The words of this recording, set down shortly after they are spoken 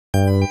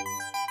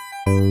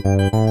Hi,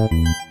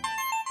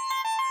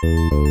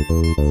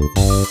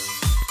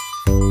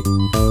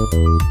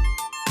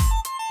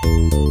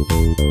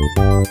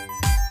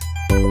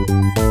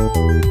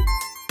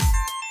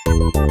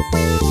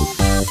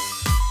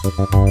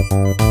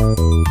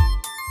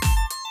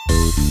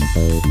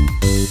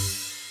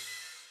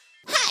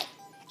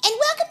 and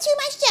welcome to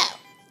my show.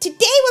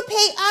 Today we're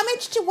paying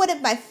homage to one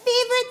of my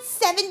favorite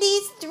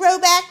 70s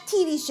throwback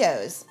TV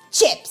shows,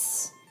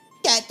 Chips.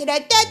 Da, da, da,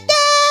 da, da.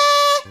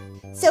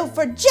 So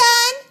for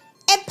John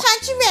and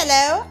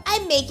Poncherello,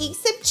 I'm making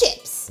some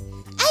chips.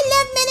 I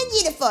love men in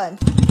uniform.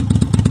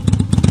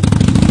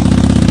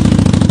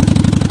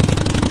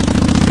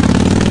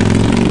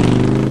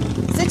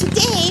 So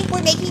today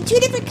we're making two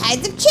different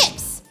kinds of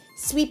chips.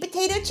 Sweet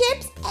potato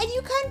chips and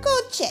Yukon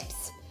Gold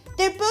chips.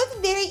 They're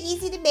both very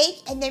easy to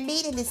make and they're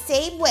made in the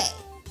same way.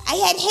 I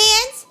had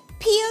hands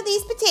peel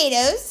these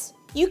potatoes,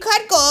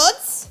 Yukon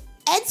Golds,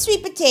 and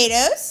sweet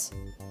potatoes,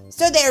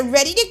 so they're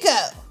ready to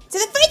go. So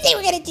the first thing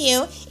we're gonna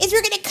do is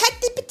we're gonna cut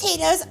the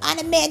potatoes on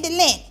a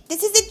mandolin.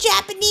 This is a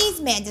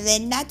Japanese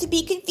mandolin, not to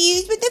be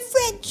confused with the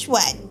French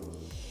one.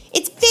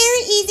 It's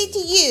very easy to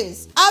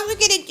use. All we're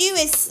gonna do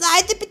is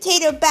slide the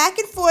potato back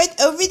and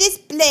forth over this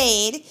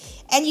blade,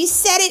 and you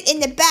set it in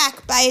the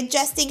back by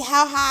adjusting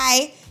how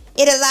high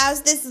it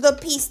allows this little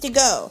piece to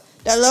go.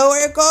 The lower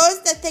it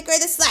goes, the thicker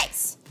the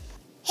slice.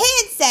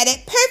 Hand set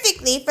it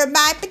perfectly for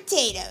my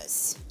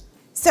potatoes.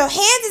 So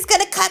Hands is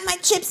gonna cut my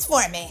chips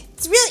for me.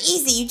 It's real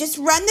easy. You just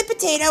run the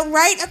potato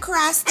right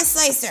across the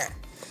slicer.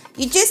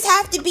 You just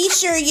have to be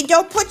sure you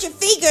don't put your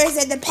fingers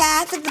in the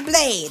path of the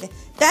blade.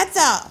 That's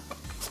all.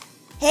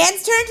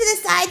 Hands turn to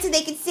the side so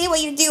they can see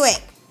what you're doing.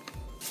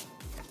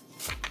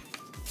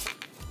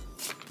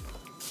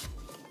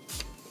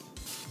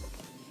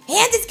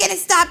 Hands is gonna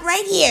stop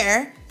right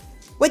here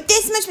with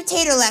this much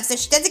potato left so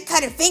she doesn't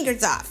cut her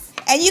fingers off.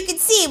 And you can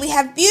see we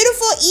have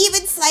beautiful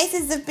even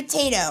slices of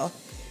potato.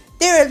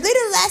 They're a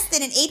little less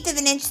than 1/8 of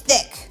an inch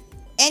thick.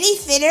 Any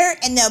thinner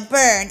and they'll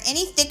burn.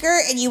 Any thicker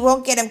and you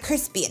won't get them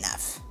crispy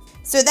enough.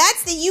 So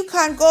that's the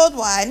Yukon Gold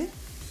one.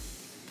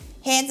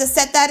 Hands will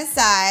set that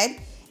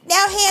aside.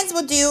 Now Hands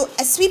will do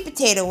a sweet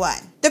potato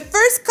one. The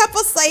first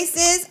couple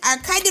slices are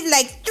kind of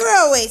like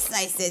throwaway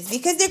slices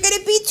because they're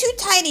gonna be too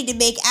tiny to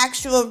make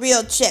actual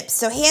real chips.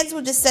 So Hands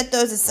will just set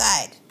those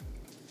aside.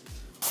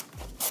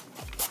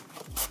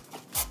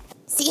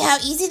 See how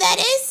easy that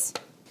is?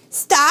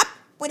 Stop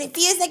when it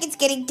feels like it's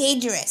getting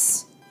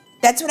dangerous.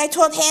 That's what I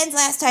told Hands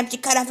last time she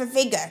cut off her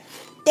finger.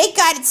 Thank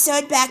God it's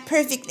sewed back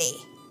perfectly.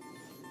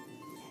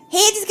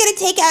 Hands is gonna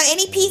take out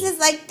any pieces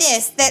like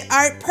this that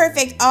aren't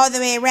perfect all the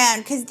way around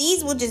because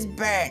these will just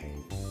burn.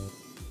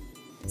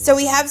 So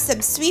we have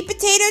some sweet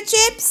potato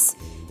chips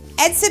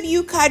and some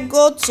Yukon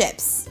Gold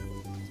chips.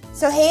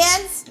 So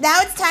Hands, now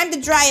it's time to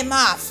dry them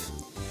off.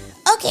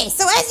 Okay,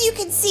 so as you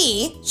can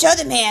see, show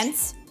them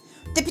Hands,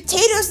 the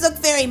potatoes look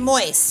very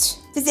moist.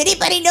 Does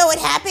anybody know what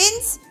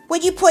happens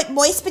when you put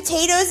moist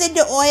potatoes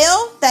into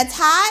oil that's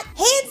hot?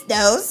 Hands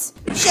knows.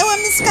 Show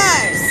him the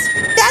scars.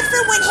 That's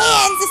for when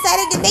Hands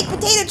decided to make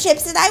potato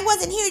chips and I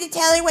wasn't here to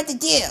tell her what to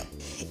do.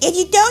 If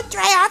you don't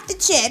dry off the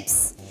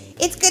chips,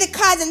 it's going to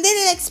cause a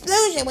little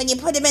explosion when you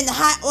put them in the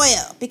hot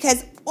oil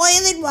because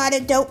oil and water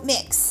don't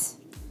mix.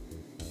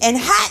 And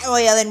hot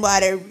oil and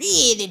water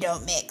really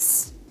don't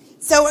mix.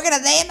 So we're going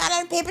to lay them out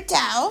on a paper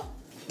towel,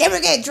 then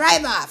we're going to dry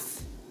them off.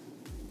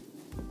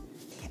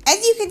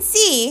 As you can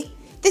see,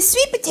 the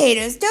sweet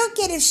potatoes don't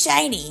get as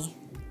shiny.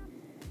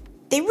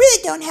 They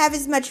really don't have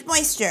as much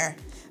moisture.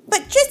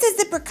 But just as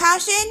a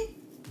precaution,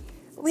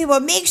 we will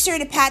make sure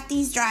to pat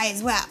these dry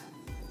as well.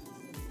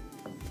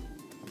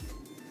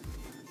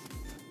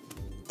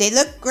 They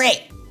look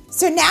great.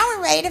 So now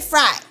we're ready to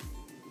fry.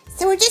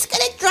 So we're just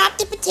gonna drop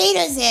the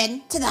potatoes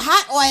in to the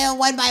hot oil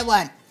one by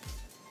one.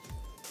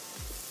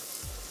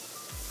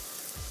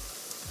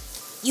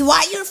 You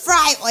want your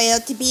fry oil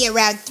to be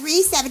around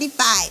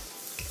 375.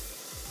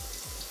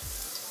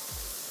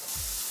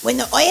 When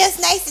the oil is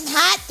nice and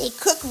hot, they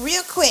cook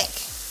real quick.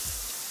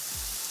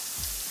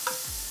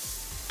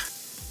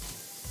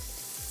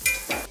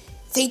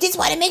 So you just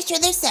want to make sure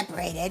they're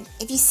separated.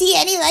 If you see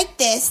any like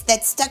this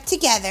that's stuck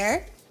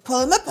together,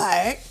 pull them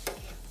apart.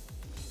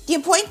 The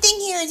important thing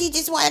here is you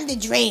just want them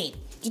to drain.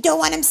 You don't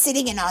want them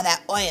sitting in all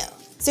that oil.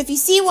 So if you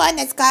see one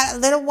that's got a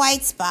little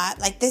white spot,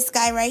 like this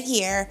guy right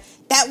here,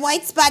 that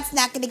white spot's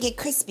not going to get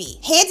crispy.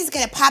 Hands is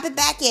going to pop it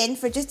back in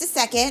for just a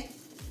second.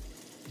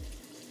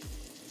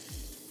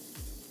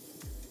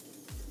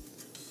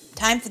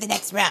 Time for the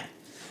next round.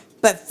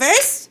 But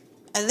first,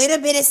 a little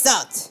bit of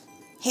salt.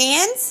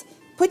 Hands,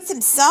 put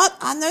some salt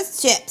on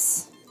those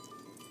chips.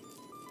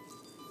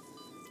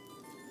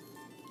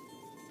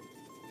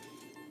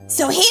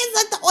 So Hands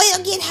let the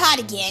oil get hot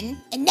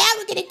again, and now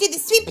we're gonna do the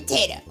sweet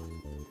potato.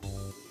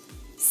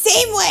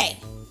 Same way.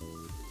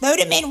 Load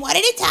them in one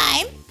at a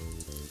time.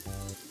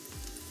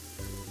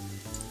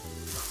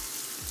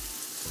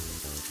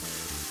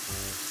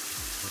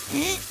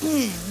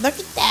 Look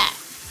at that.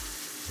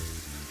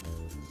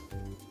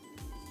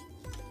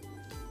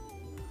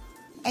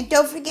 And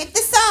don't forget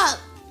the salt.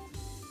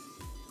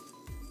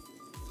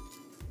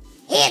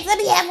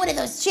 one of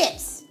those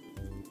chips.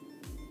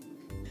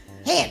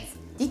 Hands,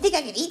 do you think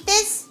I can eat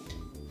this?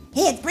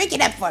 Hands, break it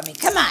up for me.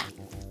 Come on.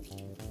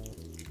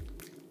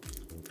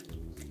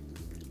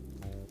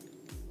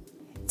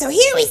 So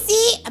here we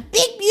see a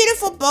big,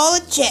 beautiful bowl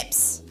of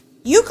chips.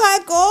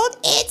 Yukon Gold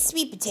and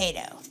sweet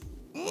potato.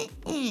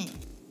 Hands,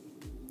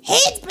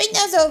 bring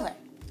those over.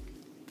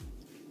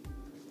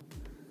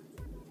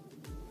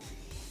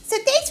 So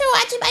thanks for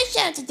watching my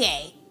show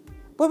today,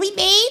 where we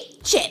made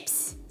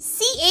chips.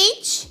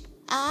 C-H-I-P.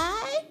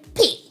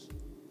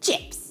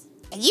 Chips.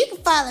 And you can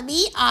follow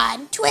me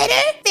on Twitter,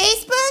 Facebook,